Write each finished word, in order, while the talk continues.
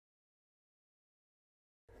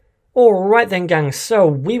Alright then gang, so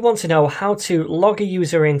we want to know how to log a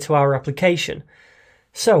user into our application.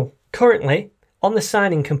 So currently on the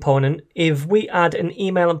sign-in component, if we add an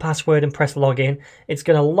email and password and press login, it's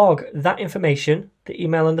going to log that information, the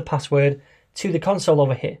email and the password, to the console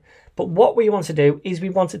over here. But what we want to do is we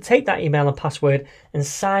want to take that email and password and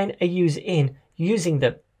sign a user in using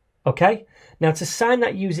them. Okay, now to sign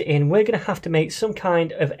that user in, we're going to have to make some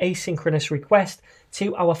kind of asynchronous request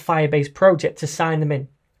to our Firebase project to sign them in.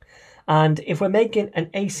 And if we're making an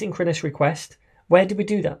asynchronous request, where do we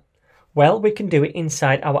do that? Well, we can do it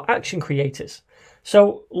inside our action creators.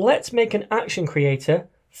 So let's make an action creator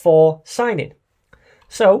for sign-in.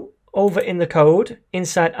 So over in the code,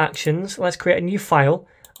 inside actions, let's create a new file,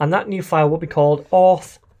 and that new file will be called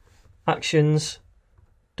auth actions.js.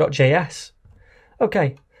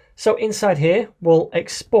 Okay, so inside here, we'll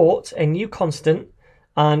export a new constant,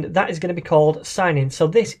 and that is going to be called sign-in. So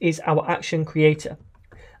this is our action creator.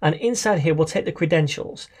 And inside here, we'll take the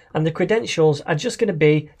credentials. And the credentials are just going to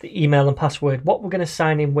be the email and password, what we're going to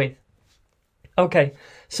sign in with. Okay,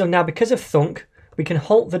 so now because of thunk, we can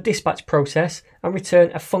halt the dispatch process and return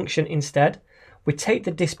a function instead. We take the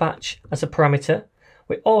dispatch as a parameter.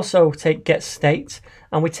 We also take getState,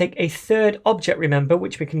 and we take a third object, remember,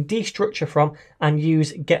 which we can destructure from and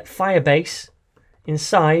use getFirebase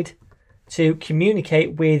inside to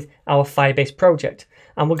communicate with our Firebase project.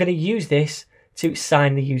 And we're going to use this to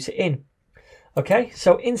sign the user in. Okay,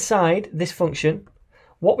 so inside this function,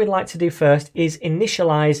 what we'd like to do first is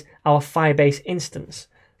initialize our Firebase instance.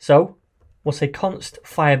 So we'll say const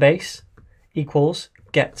Firebase equals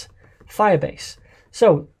get Firebase.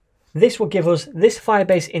 So this will give us this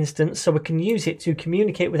Firebase instance so we can use it to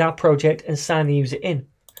communicate with our project and sign the user in.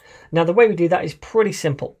 Now the way we do that is pretty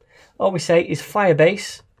simple. All we say is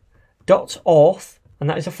firebase.auth, and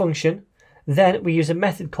that is a function. Then we use a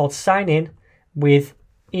method called signin with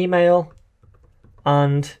email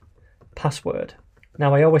and password.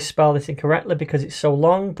 Now I always spell this incorrectly because it's so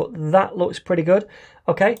long, but that looks pretty good.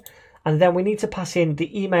 Okay, and then we need to pass in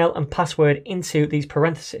the email and password into these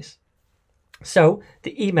parentheses. So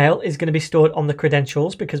the email is going to be stored on the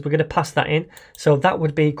credentials because we're going to pass that in. So that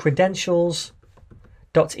would be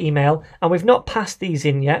credentials.email, and we've not passed these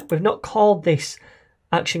in yet. We've not called this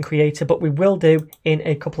action creator, but we will do in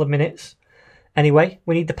a couple of minutes. Anyway,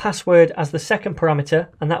 we need the password as the second parameter,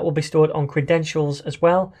 and that will be stored on credentials as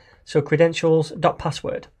well. So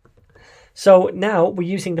credentials.password. So now we're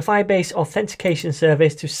using the Firebase authentication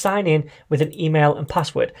service to sign in with an email and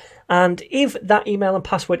password. And if that email and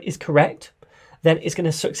password is correct, then it's going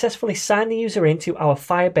to successfully sign the user into our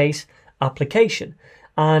Firebase application.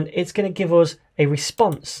 And it's going to give us a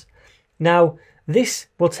response. Now, this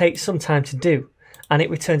will take some time to do, and it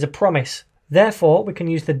returns a promise. Therefore, we can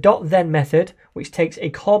use the .then method, which takes a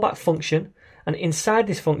callback function, and inside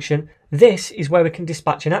this function, this is where we can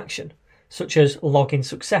dispatch an action, such as login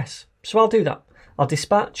success. So I'll do that. I'll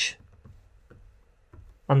dispatch,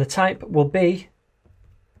 and the type will be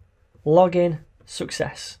login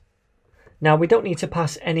success. Now, we don't need to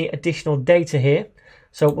pass any additional data here,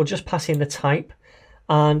 so we'll just pass in the type,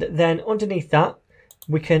 and then underneath that,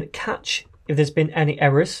 we can catch if there's been any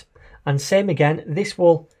errors, and same again, this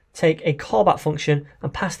will take a callback function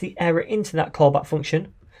and pass the error into that callback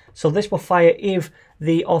function. So this will fire if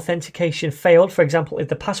the authentication failed. For example, if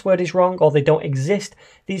the password is wrong or they don't exist,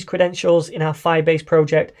 these credentials in our Firebase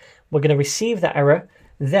project, we're going to receive that error.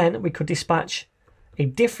 Then we could dispatch a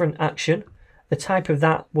different action. The type of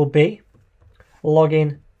that will be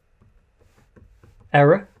login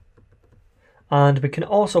error. And we can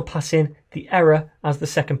also pass in the error as the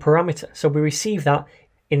second parameter. So we receive that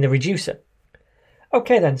in the reducer.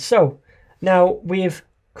 Okay then, so now we've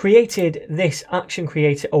created this action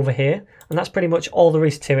creator over here, and that's pretty much all there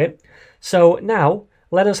is to it. So now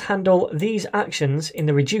let us handle these actions in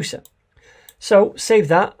the reducer. So save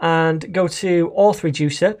that and go to auth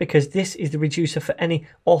reducer, because this is the reducer for any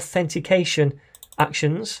authentication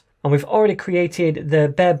actions. And we've already created the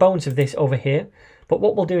bare bones of this over here. But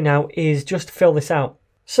what we'll do now is just fill this out.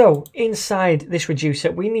 So inside this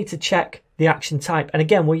reducer, we need to check the action type. And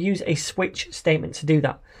again, we'll use a switch statement to do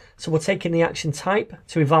that. So we'll take in the action type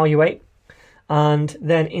to evaluate. And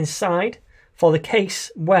then inside, for the case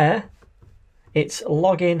where it's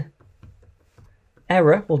login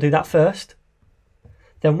error, we'll do that first.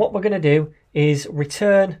 Then what we're going to do is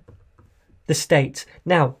return the state.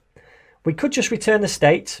 Now, we could just return the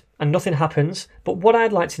state and nothing happens. But what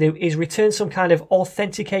I'd like to do is return some kind of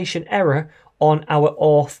authentication error on our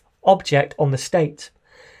auth object on the state.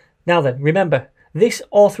 Now then, remember, this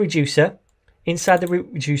auth reducer, inside the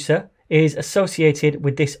reducer, is associated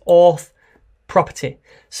with this auth property.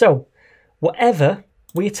 So whatever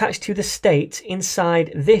we attach to the state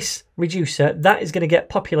inside this reducer, that is going to get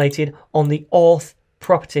populated on the auth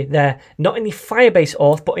property there. Not in the Firebase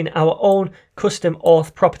auth, but in our own custom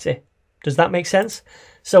auth property. Does that make sense?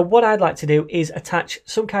 So what I'd like to do is attach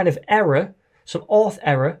some kind of error, some auth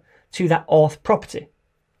error, to that auth property.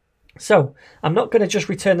 So I'm not going to just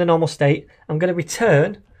return the normal state. I'm going to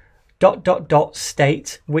return ...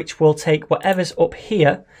 state, which will take whatever's up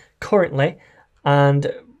here currently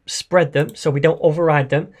and spread them so we don't override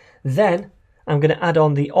them. Then I'm going to add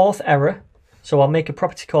on the auth error. So I'll make a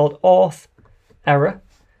property called auth error,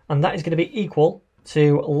 and that is going to be equal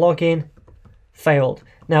to login failed.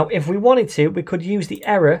 Now, if we wanted to, we could use the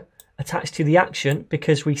error attached to the action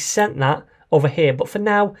because we sent that over here. But for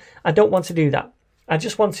now, I don't want to do that. I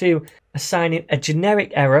just want to assign it a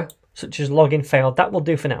generic error, such as login failed. That will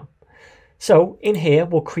do for now. So in here,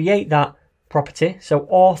 we'll create that property. So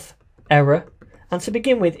auth error. And to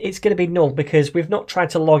begin with, it's going to be null because we've not tried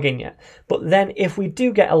to log in yet. But then if we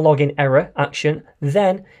do get a login error action,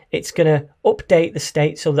 then it's going to update the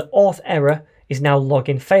state so the auth error is now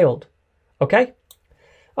login failed. Okay?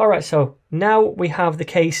 All right, so now we have the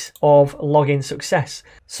case of login success.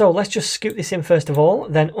 So let's just scoot this in first of all.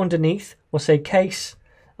 Then underneath, we'll say case.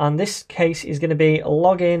 And this case is going to be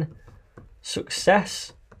login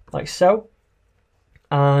success, like so.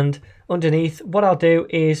 And underneath, what I'll do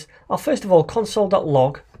is I'll first of all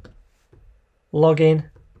console.log login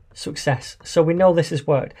success. So we know this has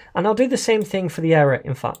worked. And I'll do the same thing for the error,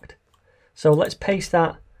 in fact. So let's paste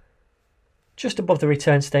that just above the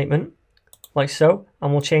return statement, like so.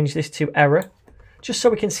 And we'll change this to error, just so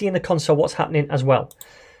we can see in the console what's happening as well.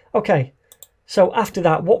 Okay, so after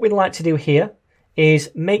that, what we'd like to do here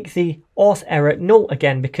is make the auth error null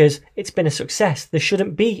again because it's been a success. There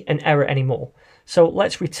shouldn't be an error anymore. So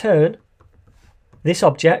let's return this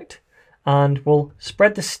object and we'll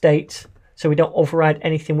spread the state so we don't override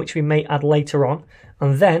anything which we may add later on.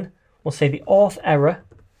 And then we'll say the auth error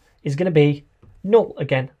is going to be null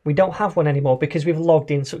again. We don't have one anymore because we've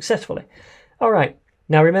logged in successfully. All right,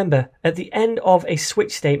 now remember, at the end of a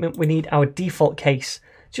switch statement, we need our default case,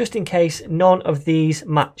 just in case none of these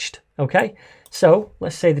matched, okay? So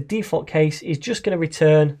let's say the default case is just going to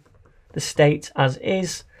return the state as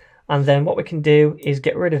is. And then what we can do is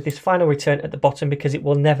get rid of this final return at the bottom because it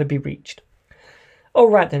will never be reached. All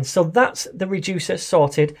right then, so that's the reducer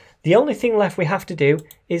sorted. The only thing left we have to do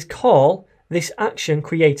is call this action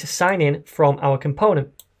creator sign in from our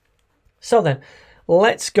component. So then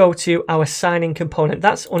let's go to our sign in component.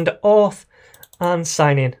 That's under auth and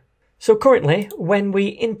sign in. So currently when we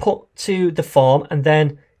input to the form and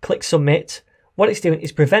then click submit, what it's doing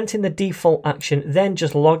is preventing the default action, then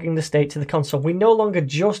just logging the state to the console. We no longer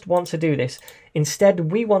just want to do this.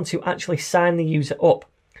 Instead, we want to actually sign the user up.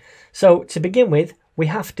 So to begin with, we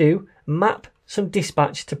have to map some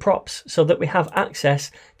dispatch to props so that we have access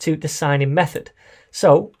to the sign-in method.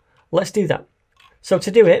 So let's do that. So to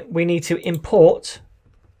do it, we need to import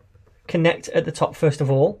connect at the top first of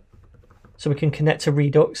all. So we can connect to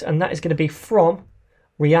Redux, and that is going to be from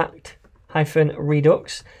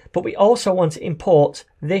React-Redux. But we also want to import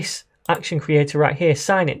this action creator right here,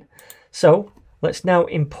 sign in. So let's now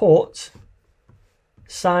import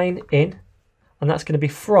sign in, and that's going to be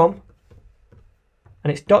from,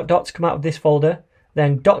 and it's ... to come out of this folder,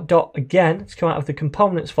 then ... again to come out of the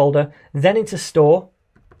components folder, then into store,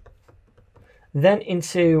 then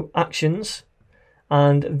into actions,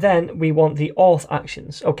 and then we want the auth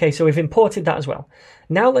actions. Okay, so we've imported that as well.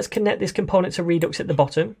 Now let's connect this component to Redux at the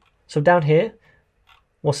bottom. So down here,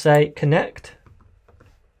 we'll say connect,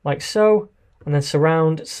 like so, and then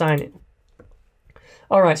surround sign in.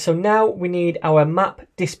 All right, so now we need our map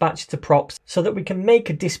dispatch to props so that we can make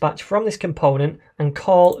a dispatch from this component and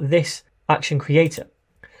call this action creator.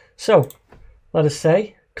 So let us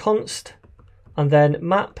say const and then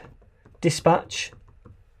map dispatch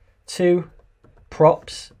to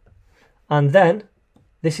props, and then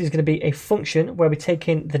this is going to be a function where we take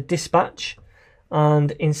in the dispatch,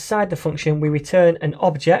 and inside the function we return an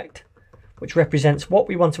object which represents what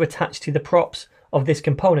we want to attach to the props of this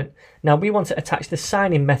component. Now we want to attach the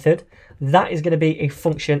sign-in method. That is going to be a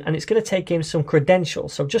function, and it's going to take in some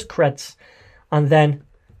credentials, so just creds, and then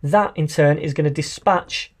that in turn is going to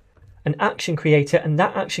dispatch an action creator, and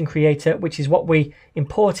that action creator, which is what we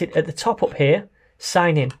imported at the top up here,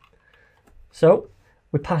 sign in. So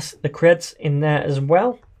we pass the creds in there as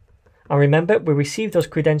well. And remember, we receive those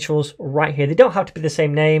credentials right here. They don't have to be the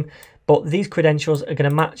same name, but these credentials are going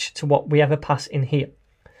to match to what we ever pass in here.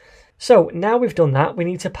 So now we've done that, we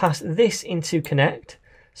need to pass this into connect.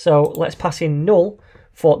 So let's pass in null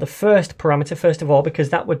for the first parameter, first of all, because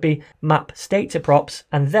that would be map state to props,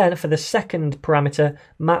 and then for the second parameter,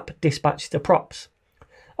 map dispatch to props.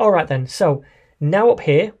 All right then, so now up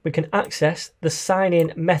here, we can access the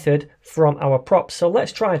sign-in method from our props. So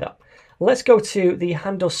let's try that. Let's go to the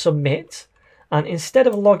handle submit, and instead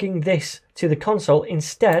of logging this to the console,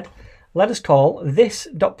 instead, let us call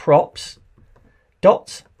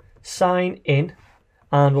this.props.sign-in,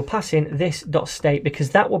 and we'll pass in this.state because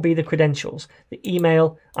that will be the credentials, the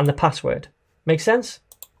email and the password. Make sense?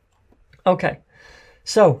 Okay,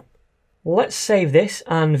 so let's save this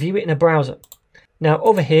and view it in a browser. Now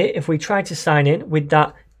over here, if we try to sign in with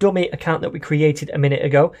that dummy account that we created a minute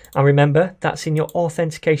ago, and remember that's in your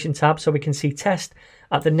authentication tab, so we can see test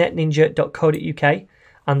at thenetninja.co.uk,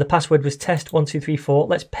 and the password was test1234.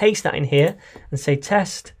 Let's paste that in here and say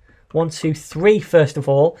test123 first of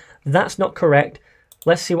all. That's not correct.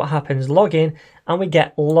 Let's see what happens. Log in, and we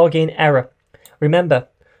get login error. Remember,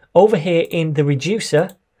 over here in the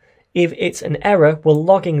reducer, if it's an error, we're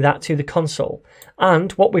logging that to the console.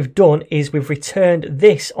 And what we've done is we've returned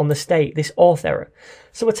this on the state, this auth error.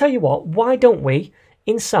 So I'll tell you what, why don't we,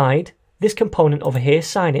 inside this component over here,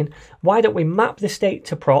 sign in, why don't we map the state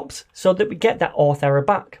to props so that we get that auth error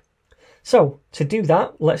back? So to do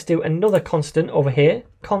that, let's do another constant over here,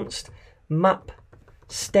 const map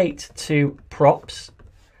state to props,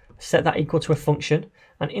 set that equal to a function,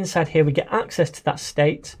 and inside here we get access to that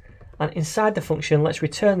state, and inside the function let's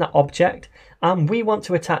return that object, and we want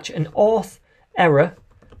to attach an auth error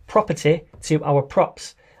property to our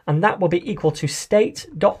props, and that will be equal to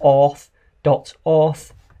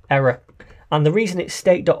state.auth.auth error. And the reason it's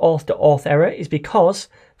state.auth.auth error is because,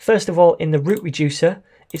 first of all, in the root reducer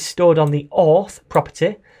it's stored on the auth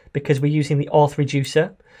property because we're using the auth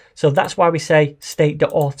reducer. So that's why we say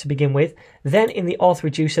state.auth to begin with. Then in the auth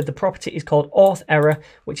reducer, the property is called auth error,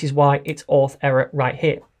 which is why it's auth error right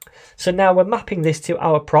here. So now we're mapping this to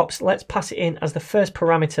our props. Let's pass it in as the first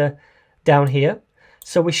parameter down here.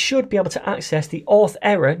 So we should be able to access the auth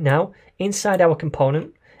error now inside our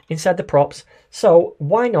component, inside the props. So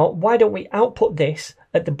why not? Why don't we output this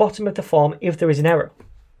at the bottom of the form if there is an error?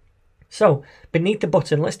 So beneath the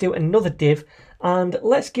button, let's do another div, and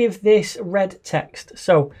let's give this red text.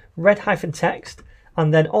 So red-text,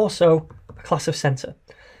 and then also a class of center.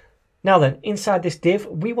 Now then, inside this div,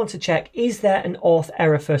 we want to check, is there an auth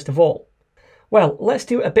error first of all? Well, let's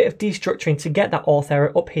do a bit of destructuring to get that auth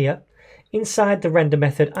error up here. Inside the render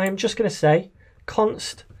method, I'm just going to say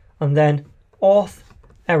const, and then auth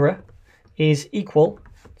error is equal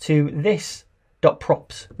to this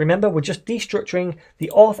 .props. Remember, we're just destructuring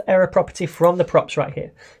the auth error property from the props right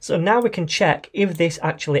here. So now we can check if this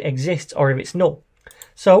actually exists or if it's null.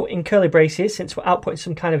 So in curly braces, since we're outputting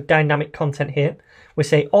some kind of dynamic content here, we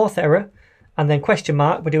say auth error and then question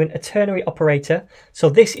mark. We're doing a ternary operator. So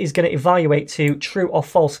this is going to evaluate to true or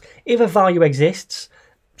false. If a value exists,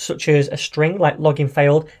 such as a string like login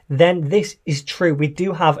failed, then this is true. We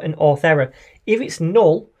do have an auth error. If it's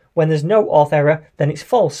null, when there's no auth error, then it's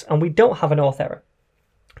false and we don't have an auth error.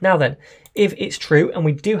 Now then, if it's true and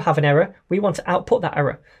we do have an error, we want to output that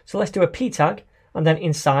error. So let's do a p tag, and then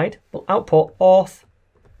inside we'll output auth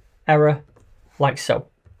error like so.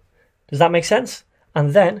 Does that make sense?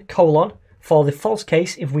 And then colon for the false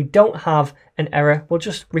case. If we don't have an error, we'll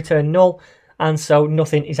just return null, and so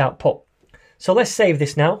nothing is output. So let's save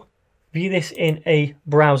this now, view this in a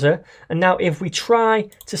browser, and now if we try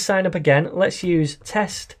to sign up again, let's use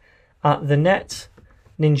test at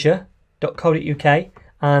thenetninja.co.uk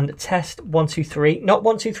and test123, not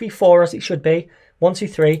 1234 as it should be,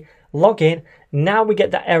 123, log in. Now we get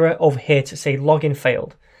that error over here to say login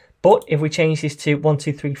failed. But if we change this to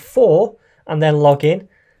 1234 and then log in,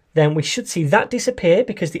 then we should see that disappear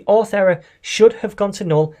because the auth error should have gone to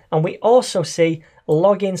null, and we also see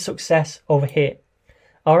login success over here.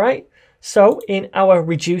 All right, so in our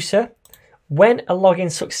reducer, when a login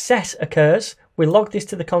success occurs, we log this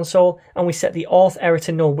to the console and we set the auth error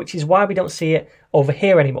to null, which is why we don't see it over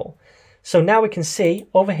here anymore. So now we can see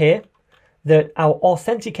over here that our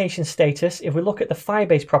authentication status, if we look at the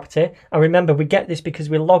Firebase property, and remember we get this because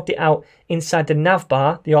we logged it out inside the nav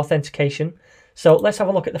bar, the authentication. So let's have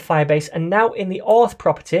a look at the Firebase, and now in the auth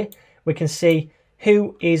property, we can see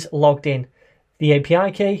who is logged in. The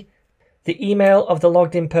API key, the email of the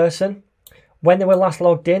logged in person, when they were last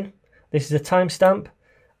logged in, this is a timestamp,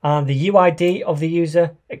 and the UID of the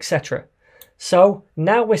user, etc. So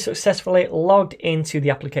now we're successfully logged into the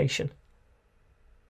application.